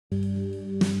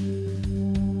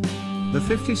The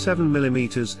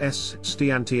 57mm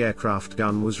S-60 anti-aircraft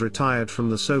gun was retired from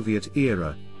the Soviet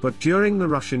era, but during the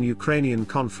Russian-Ukrainian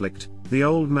conflict, the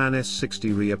old man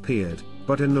S-60 reappeared,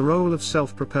 but in the role of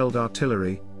self-propelled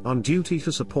artillery, on duty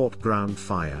to support ground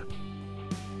fire.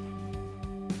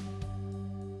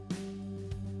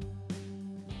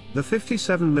 The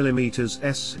 57mm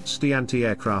S-60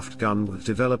 anti-aircraft gun was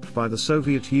developed by the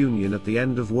Soviet Union at the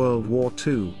end of World War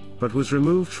II, but was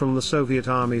removed from the Soviet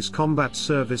Army's combat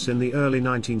service in the early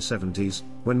 1970s,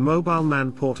 when mobile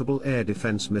man-portable air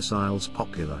defense missiles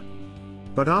popular.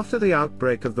 But after the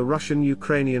outbreak of the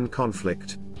Russian-Ukrainian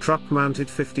conflict, truck-mounted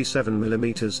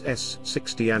 57mm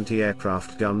S-60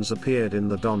 anti-aircraft guns appeared in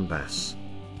the Donbass.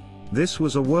 This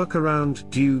was a workaround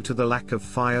due to the lack of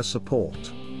fire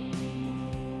support.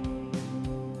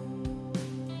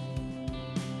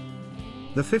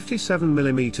 The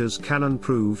 57mm cannon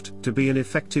proved to be an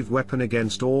effective weapon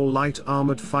against all light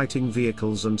armored fighting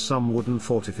vehicles and some wooden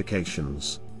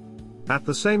fortifications. At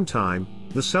the same time,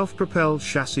 the self-propelled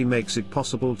chassis makes it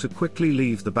possible to quickly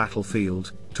leave the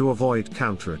battlefield, to avoid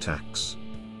counterattacks.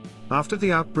 After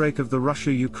the outbreak of the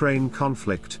Russia-Ukraine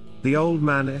conflict, the old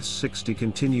man S-60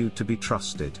 continued to be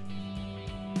trusted.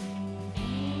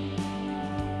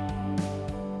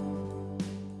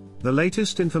 The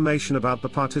latest information about the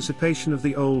participation of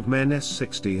the old men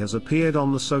S-60 has appeared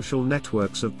on the social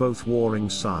networks of both warring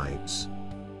sides.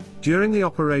 During the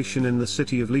operation in the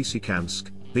city of Lysychansk,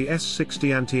 the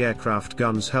S-60 anti-aircraft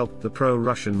guns helped the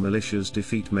pro-Russian militias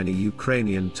defeat many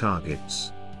Ukrainian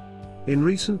targets. In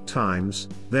recent times,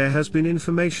 there has been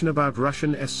information about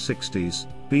Russian S-60s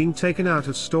being taken out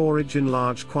of storage in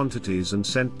large quantities and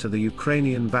sent to the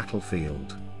Ukrainian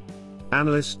battlefield.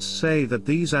 Analysts say that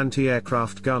these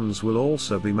anti-aircraft guns will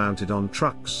also be mounted on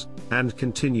trucks, and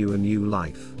continue a new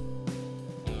life.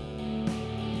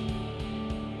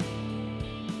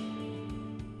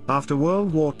 After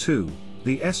World War II,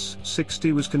 the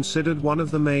S-60 was considered one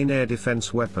of the main air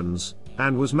defense weapons,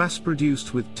 and was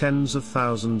mass-produced with tens of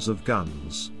thousands of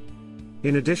guns.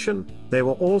 In addition, they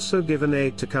were also given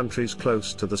aid to countries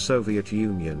close to the Soviet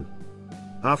Union.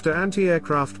 After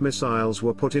anti-aircraft missiles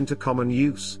were put into common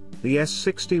use, the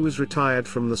S-60 was retired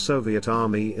from the Soviet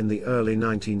Army in the early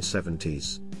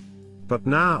 1970s. But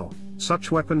now,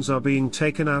 such weapons are being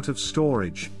taken out of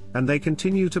storage, and they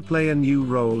continue to play a new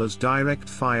role as direct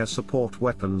fire support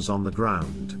weapons on the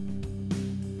ground.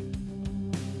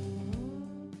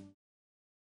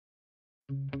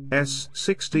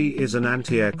 S-60 is an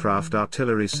anti-aircraft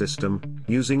artillery system,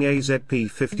 using a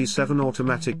ZP-57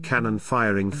 automatic cannon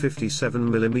firing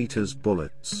 57mm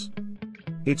bullets.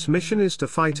 Its mission is to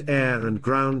fight air and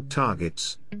ground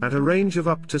targets, at a range of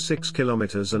up to 6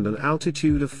 kilometers and an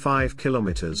altitude of 5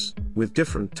 kilometers, with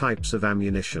different types of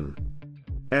ammunition.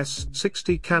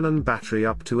 S-60 cannon battery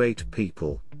up to 8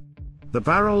 people. The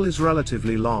barrel is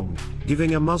relatively long,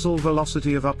 giving a muzzle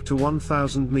velocity of up to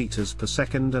 1000 meters per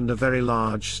second and a very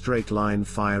large straight-line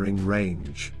firing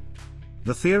range.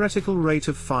 The theoretical rate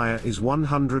of fire is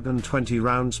 120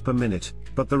 rounds per minute,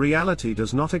 but the reality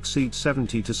does not exceed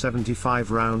 70 to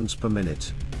 75 rounds per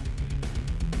minute.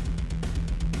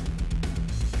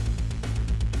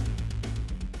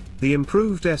 The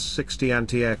improved S-60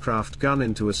 anti-aircraft gun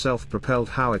into a self-propelled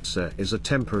howitzer is a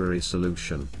temporary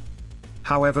solution.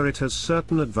 However, it has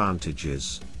certain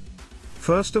advantages.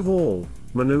 First of all,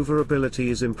 maneuverability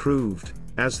is improved,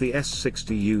 as the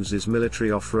S-60 uses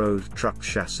military off-road truck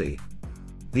chassis.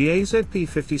 The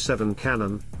AZP-57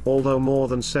 cannon, although more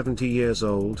than 70 years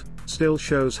old, still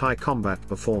shows high combat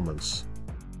performance.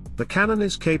 The cannon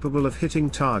is capable of hitting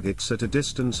targets at a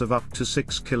distance of up to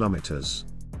 6 kilometers.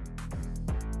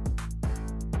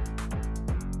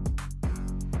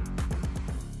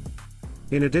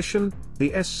 In addition,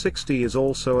 the S-60 is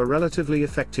also a relatively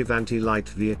effective anti-light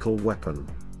vehicle weapon.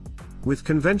 With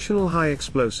conventional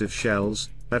high-explosive shells,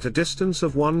 at a distance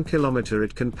of 1 kilometer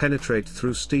it can penetrate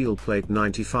through steel plate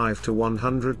 95 to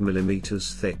 100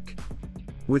 mm thick.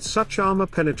 With such armor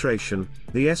penetration,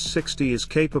 the S-60 is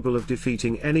capable of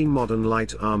defeating any modern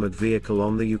light armored vehicle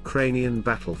on the Ukrainian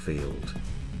battlefield.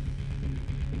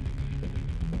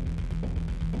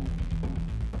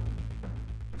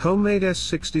 Homemade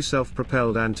S-60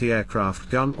 self-propelled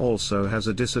anti-aircraft gun also has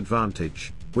a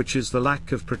disadvantage, which is the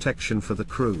lack of protection for the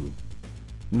crew.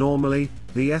 Normally,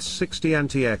 the S-60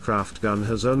 anti-aircraft gun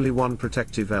has only one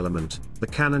protective element, the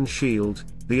cannon shield.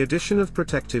 The addition of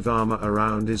protective armor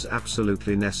around is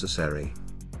absolutely necessary.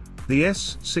 The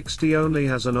S-60 only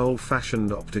has an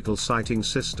old-fashioned optical sighting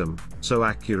system, so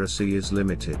accuracy is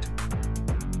limited.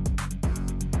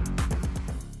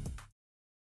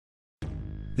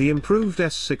 The improved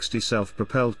S-60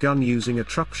 self-propelled gun using a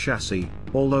truck chassis,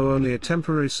 although only a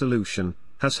temporary solution,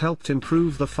 has helped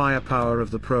improve the firepower of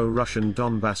the pro-Russian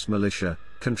Donbass militia,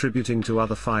 contributing to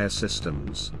other fire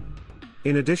systems.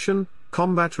 In addition,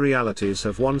 combat realities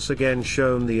have once again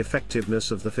shown the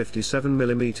effectiveness of the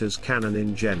 57mm cannon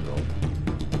in general.